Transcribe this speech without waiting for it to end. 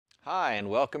Hi, and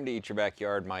welcome to Eat Your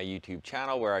Backyard, my YouTube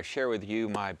channel, where I share with you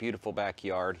my beautiful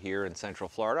backyard here in Central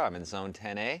Florida. I'm in Zone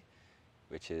 10A,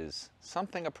 which is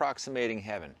something approximating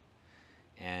heaven.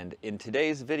 And in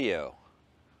today's video,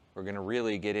 we're going to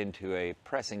really get into a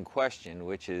pressing question,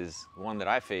 which is one that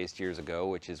I faced years ago,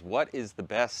 which is what is the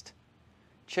best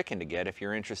chicken to get if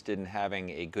you're interested in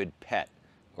having a good pet,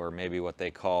 or maybe what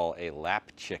they call a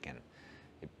lap chicken,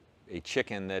 a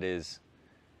chicken that is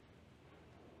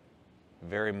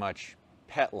very much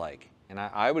pet-like. And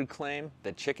I would claim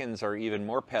that chickens are even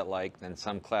more pet-like than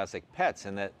some classic pets,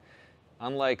 in that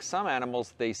unlike some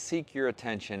animals, they seek your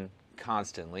attention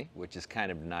constantly, which is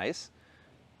kind of nice.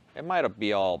 It might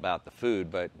be all about the food,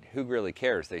 but who really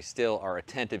cares? They still are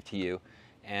attentive to you.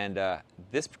 And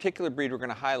this particular breed we're going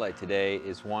to highlight today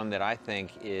is one that I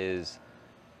think is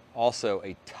also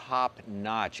a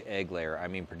top-notch egg layer. I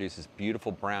mean, produces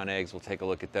beautiful brown eggs. We'll take a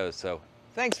look at those. So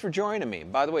thanks for joining me.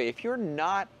 By the way, if you're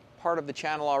not part of the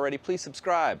channel already, please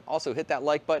subscribe. Also, hit that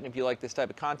like button if you like this type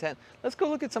of content. Let's go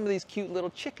look at some of these cute little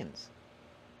chickens.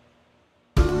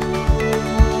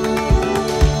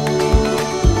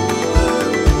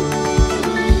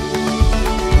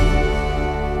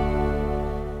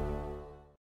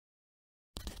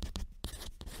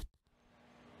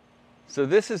 So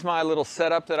this is my little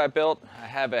setup that I built. I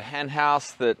have a hen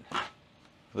house with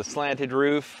a slanted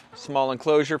roof, small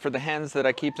enclosure for the hens that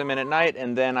I keep them in at night,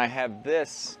 and then I have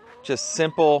this just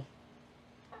simple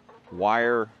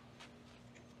wire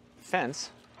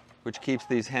fence which keeps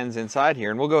these hens inside here.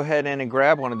 And we'll go ahead in and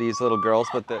grab one of these little girls,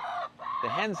 but the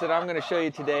hens that I'm going to show you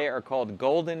today are called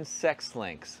golden sex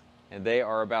lynx, and they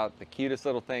are about the cutest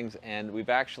little things. And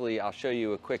I'll show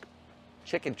you a quick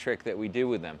chicken trick that we do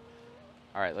with them.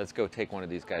 All right, let's go take one of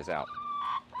these guys out.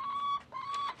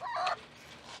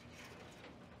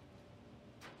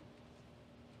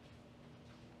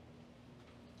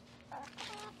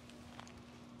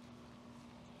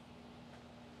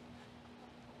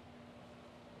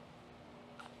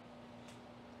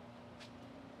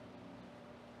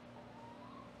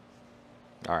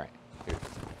 All right, here.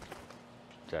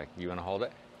 Jack, you want to hold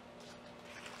it?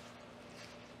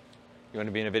 You want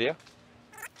to be in a video?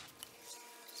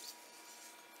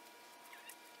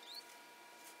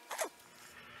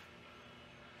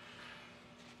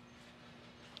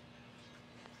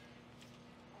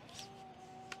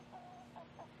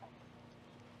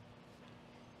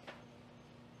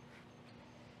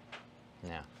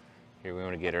 Now, here we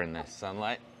want to get her in the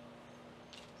sunlight.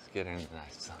 Let's get her in the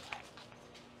nice sunlight.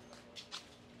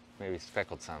 Maybe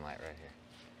speckled sunlight right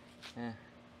here.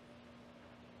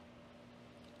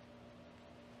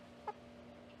 Yeah.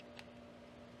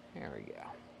 There we go.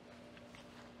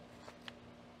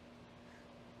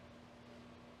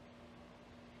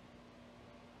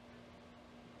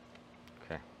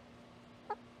 Okay.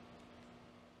 All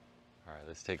right,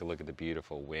 let's take a look at the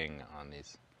beautiful wing on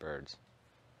these birds.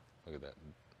 Look at that.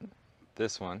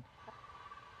 This one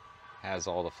has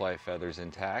all the flight feathers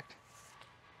intact.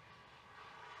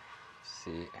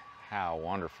 See how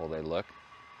wonderful they look.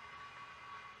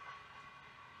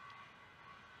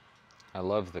 I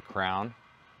love the crown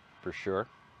for sure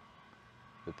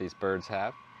that these birds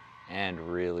have, and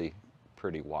really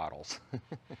pretty wattles.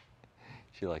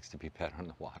 She likes to be pet on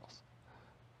the wattles.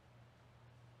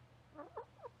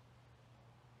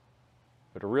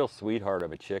 But a real sweetheart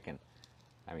of a chicken.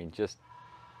 I mean, just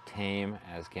tame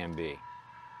as can be.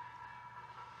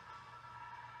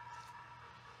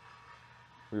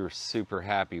 We were super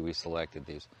happy we selected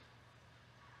these.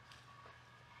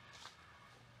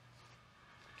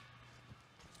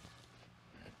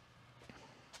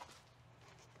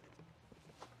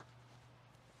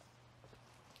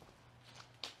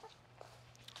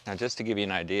 Now, just to give you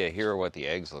an idea, here are what the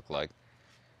eggs look like.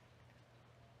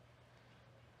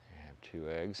 I have 2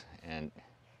 eggs, and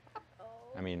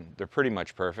I mean, they're pretty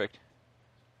much perfect,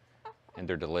 and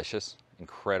they're delicious,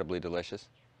 incredibly delicious.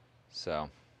 So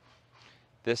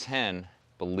this hen,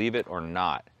 believe it or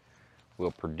not,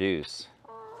 will produce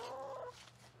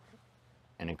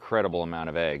an incredible amount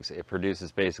of eggs. It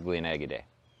produces basically an egg a day.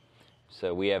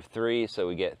 So we have 3, so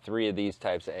we get 3 of these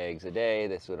types of eggs a day.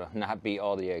 This would not be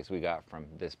all the eggs we got from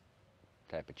this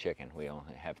type of chicken. We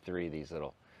only have 3 of these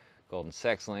little golden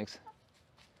sex lynx,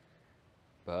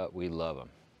 but we love them.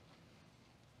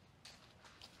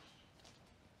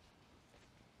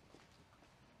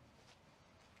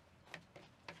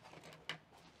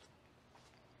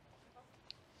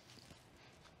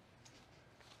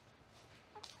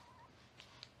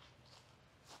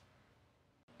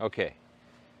 Okay,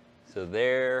 so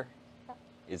there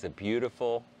is a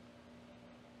beautiful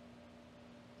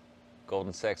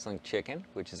golden sex link chicken,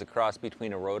 which is a cross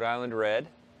between a Rhode Island Red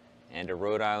and a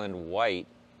Rhode Island white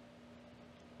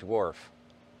dwarf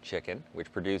chicken,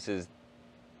 which produces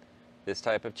this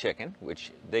type of chicken,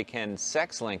 which they can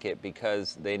sex link it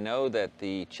because they know that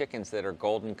the chickens that are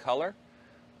golden color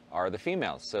are the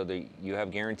females. So you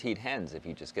have guaranteed hens if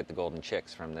you just get the golden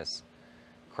chicks from this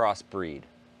crossbreed.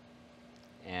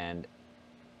 And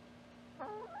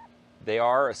they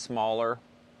are a smaller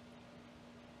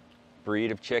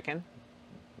breed of chicken.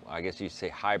 I guess you'd say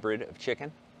hybrid of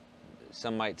chicken.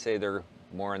 Some might say they're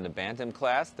more in the bantam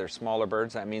class. They're smaller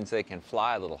birds. That means they can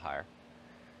fly a little higher.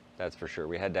 That's for sure.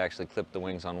 We had to actually clip the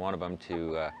wings on one of them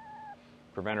to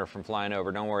prevent her from flying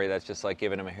over. Don't worry, that's just like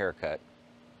giving them a haircut.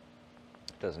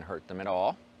 It doesn't hurt them at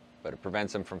all, but it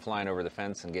prevents them from flying over the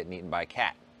fence and getting eaten by a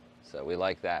cat. So we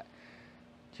like that.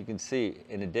 But you can see,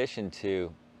 in addition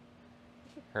to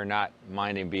her not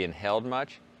minding being held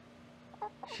much,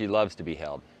 she loves to be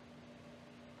held.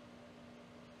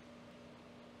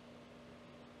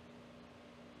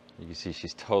 You can see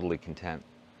she's totally content.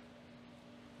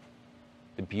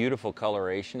 The beautiful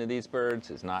coloration of these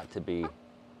birds is not to be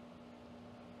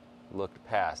looked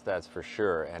past, that's for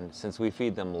sure. And since we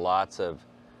feed them lots of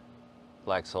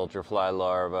black soldier fly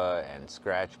larvae and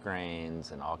scratch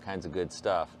grains and all kinds of good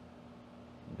stuff,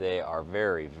 they are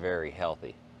very, very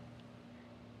healthy.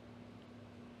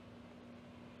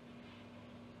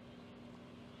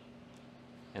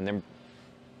 And then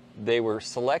they were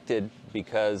selected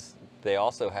because they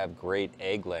also have great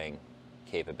egg laying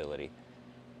capability.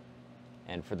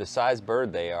 And for the size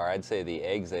bird they are, I'd say the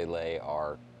eggs they lay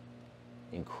are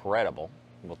incredible.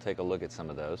 We'll take a look at some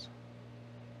of those.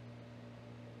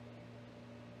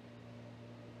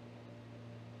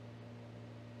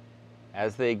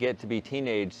 As they get to be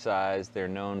teenage size, they're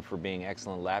known for being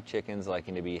excellent lap chickens,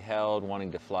 liking to be held,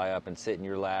 wanting to fly up and sit in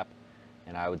your lap.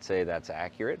 And I would say that's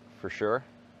accurate for sure.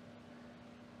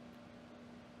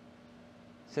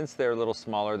 Since they're a little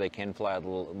smaller, they can fly a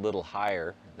little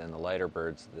higher than the lighter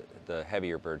birds, the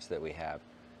heavier birds that we have.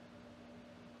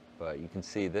 But you can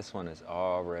see this one is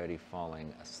already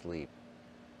falling asleep.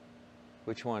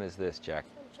 Which one is this, Jack?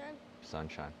 Sunshine.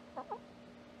 Sunshine. Oh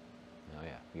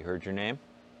yeah. You heard your name?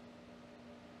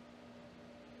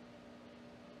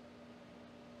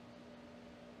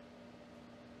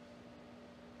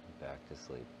 Back to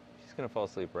sleep. She's gonna fall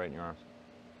asleep right in your arms.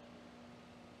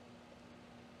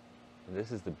 And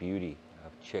this is the beauty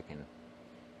of chicken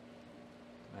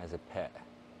as a pet.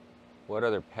 What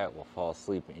other pet will fall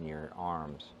asleep in your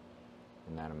arms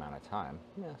in that amount of time?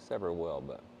 Yeah, several will,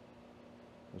 but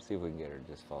let's see if we can get her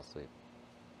to just fall asleep.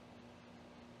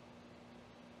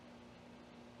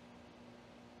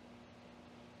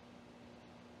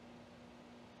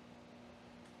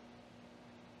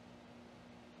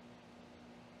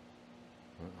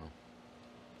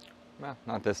 Well,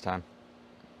 not this time.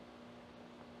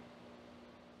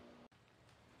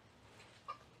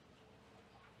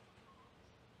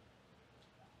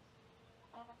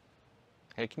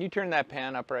 Hey, can you turn that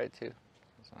pan upright too?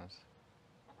 That's nice.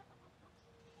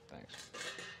 Thanks.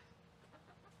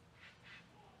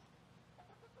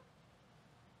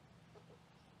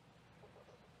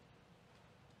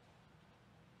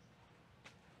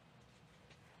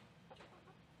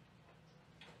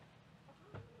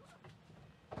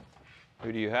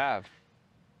 Who do you have?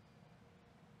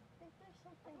 I think there's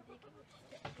something big in the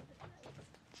stick.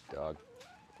 It's a dog.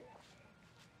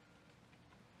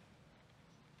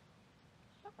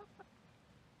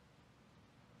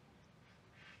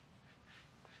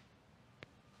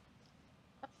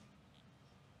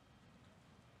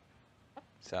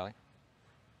 Sally?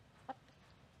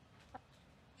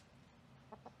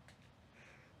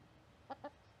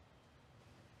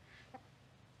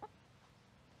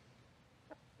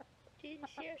 Do you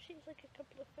see how she's like a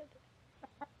couple of feathers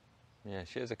Yeah,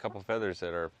 she has a couple feathers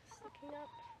that are sticking up?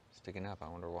 sticking up. I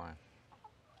wonder why.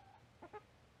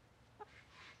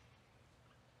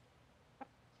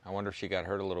 I wonder if she got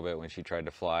hurt a little bit when she tried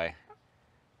to fly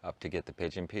up to get the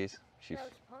pigeon peas. She That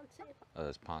was Ponce. Oh,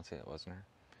 that's Ponce, it wasn't her.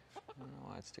 I don't know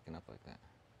why it's sticking up like that.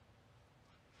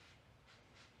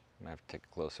 I might have to take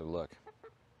a closer look.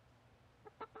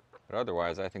 But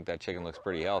otherwise, I think that chicken looks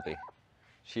pretty healthy.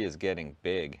 She is getting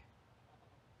big.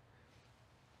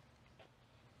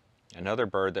 Another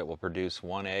bird that will produce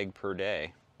 1 egg per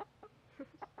day.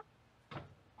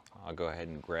 I'll go ahead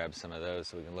and grab some of those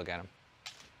so we can look at them.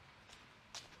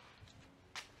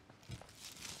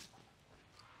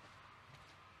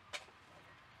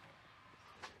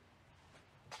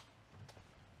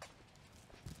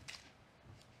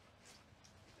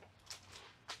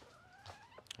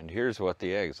 And here's what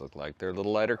the eggs look like. They're a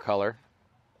little lighter color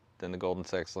than the golden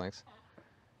sex links.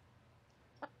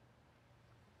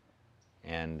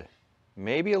 And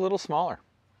maybe a little smaller,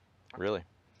 really,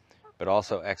 but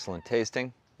also excellent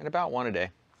tasting, and about 1 a day.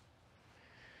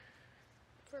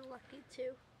 For lucky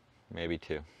two. Maybe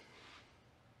 2.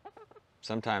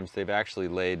 Sometimes they've actually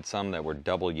laid some that were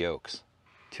double yolks,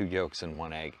 2 yolks and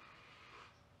 1 egg.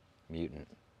 Mutant.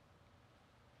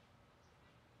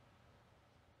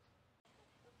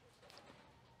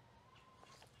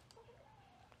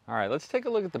 All right, let's take a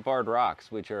look at the barred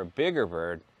rocks, which are a bigger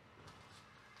bird,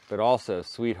 but also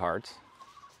sweethearts.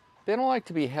 They don't like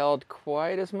to be held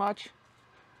quite as much.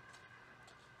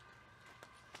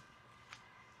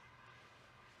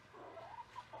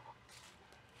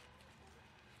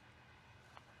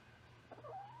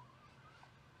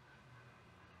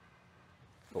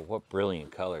 But what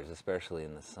brilliant colors, especially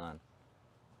in the sun.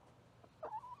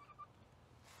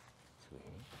 Sweet.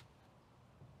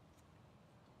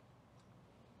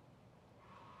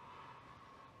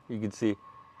 You can see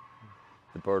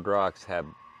the barred rocks have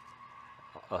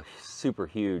a super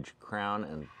huge crown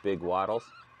and big wattles,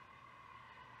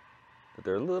 but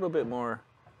they're a little bit more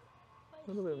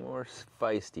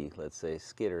feisty, let's say,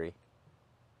 skittery.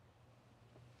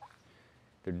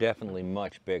 They're definitely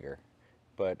much bigger,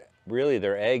 but really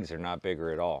their eggs are not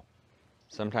bigger at all.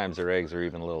 Sometimes their eggs are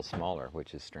even a little smaller,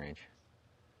 which is strange.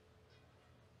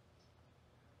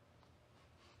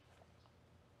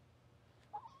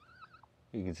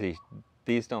 You can see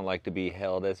these don't like to be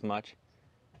held as much,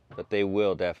 but they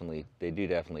do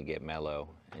definitely get mellow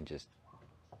and just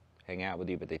hang out with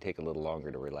you, but they take a little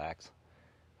longer to relax.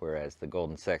 Whereas the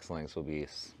golden sex-lynx will be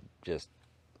just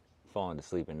falling to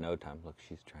sleep in no time. Look,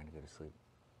 she's trying to go to sleep.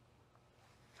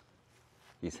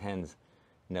 These hens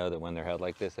know that when they're held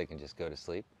like this, they can just go to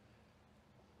sleep.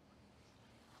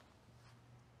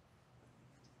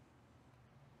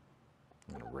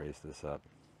 I'm going to raise this up.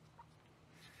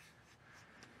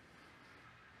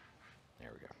 There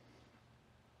we go.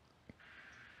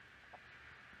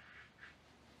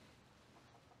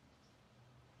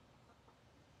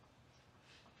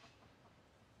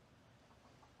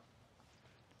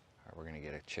 All right, we're going to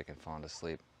get a chicken falling to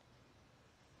sleep.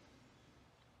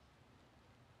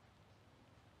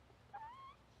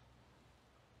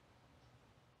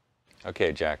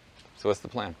 Okay, Jack, so what's the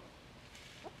plan?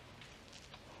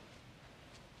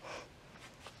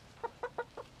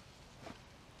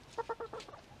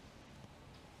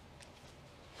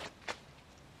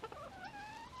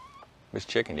 Which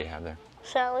chicken do you have there?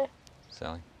 Sally.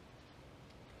 Sally?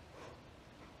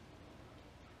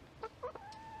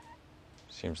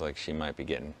 Seems like she might be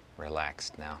getting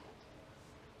relaxed now.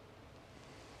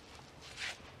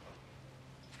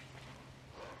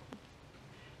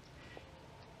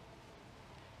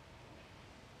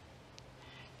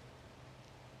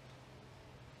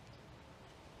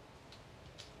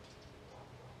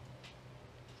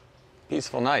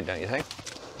 Peaceful night, don't you think?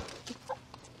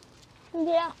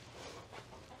 Yeah.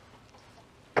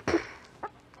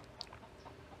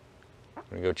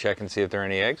 Wanna go check and see if there are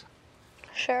any eggs?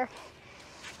 Sure.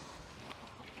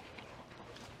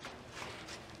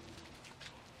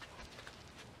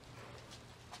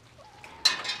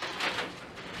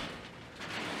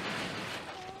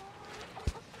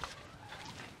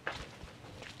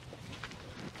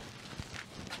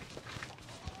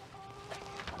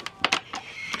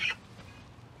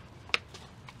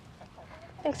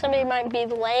 I think somebody might be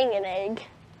laying an egg.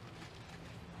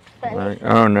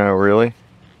 Oh no, really?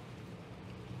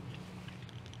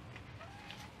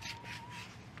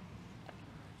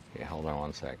 Okay, hold on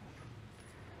one sec.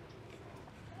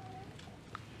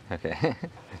 Okay.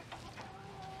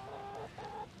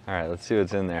 All right, let's see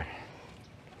what's in there.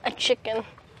 A chicken.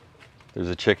 There's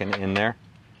a chicken in there?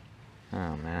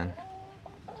 Oh man.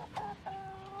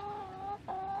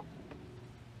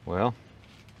 Well,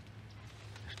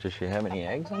 does she have any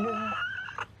eggs under there?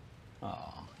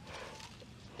 Oh.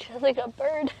 Just like a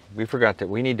bird. We forgot that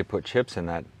we need to put chips in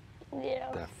that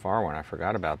Yeah. far one. I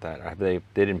forgot about that. They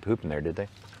didn't poop in there, did they?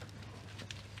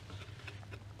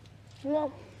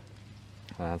 No.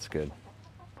 Oh, that's good.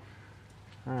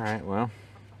 All right, well,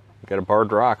 we got a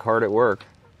barred rock hard at work.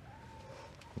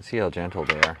 Let's see how gentle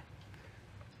they are.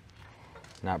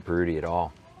 Not broody at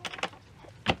all.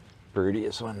 Broody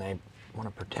is when they want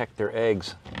to protect their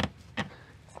eggs.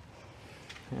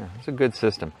 Yeah, it's a good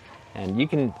system. And you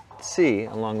can see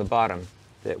along the bottom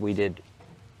that we did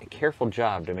a careful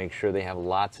job to make sure they have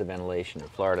lots of ventilation. In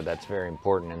Florida, that's very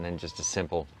important. And then just a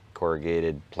simple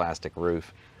corrugated plastic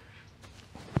roof.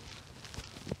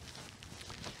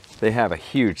 They have a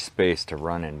huge space to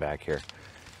run in back here.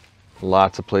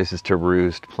 Lots of places to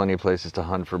roost, plenty of places to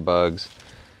hunt for bugs.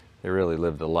 They really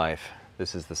live the life.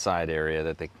 This is the side area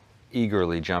that they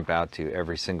eagerly jump out to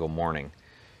every single morning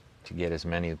to get as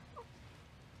many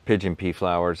pigeon pea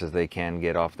flowers as they can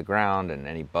get off the ground, and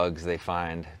any bugs they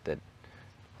find that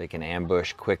they can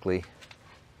ambush quickly.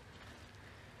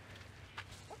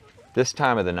 This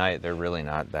time of the night, they're really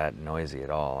not that noisy at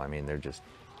all. I mean, they're just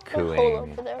cooing. The hole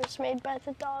over there was made by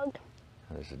the dog.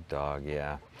 There's a dog,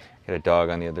 yeah. Got a dog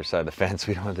on the other side of the fence.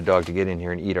 We don't want the dog to get in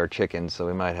here and eat our chickens, so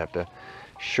we might have to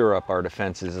shore up our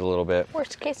defenses a little bit.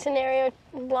 Worst case scenario,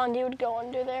 Blondie would go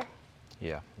under there.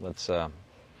 Yeah, let's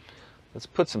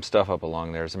put some stuff up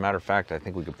along there. As a matter of fact, I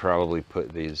think we could probably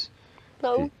put these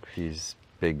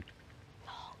big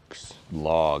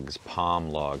logs, palm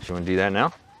logs. You want to do that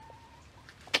now?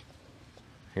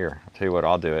 Here, I'll tell you what,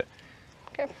 I'll do it.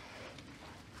 Okay.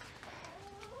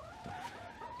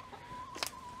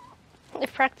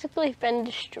 They've practically been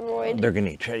destroyed. They're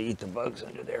gonna try to eat the bugs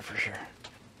under there for sure.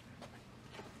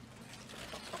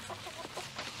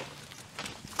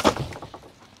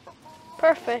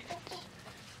 Perfect.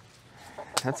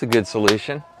 That's a good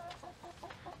solution.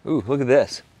 Ooh, look at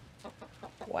this.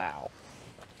 Wow.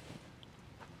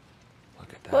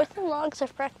 Look at that. Both the logs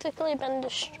have practically been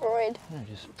destroyed. Yeah,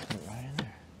 just put it right in there.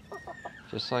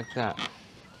 Just like that.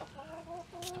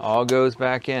 All goes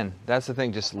back in. That's the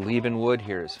thing, just leaving wood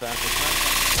here as fast as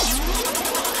possible.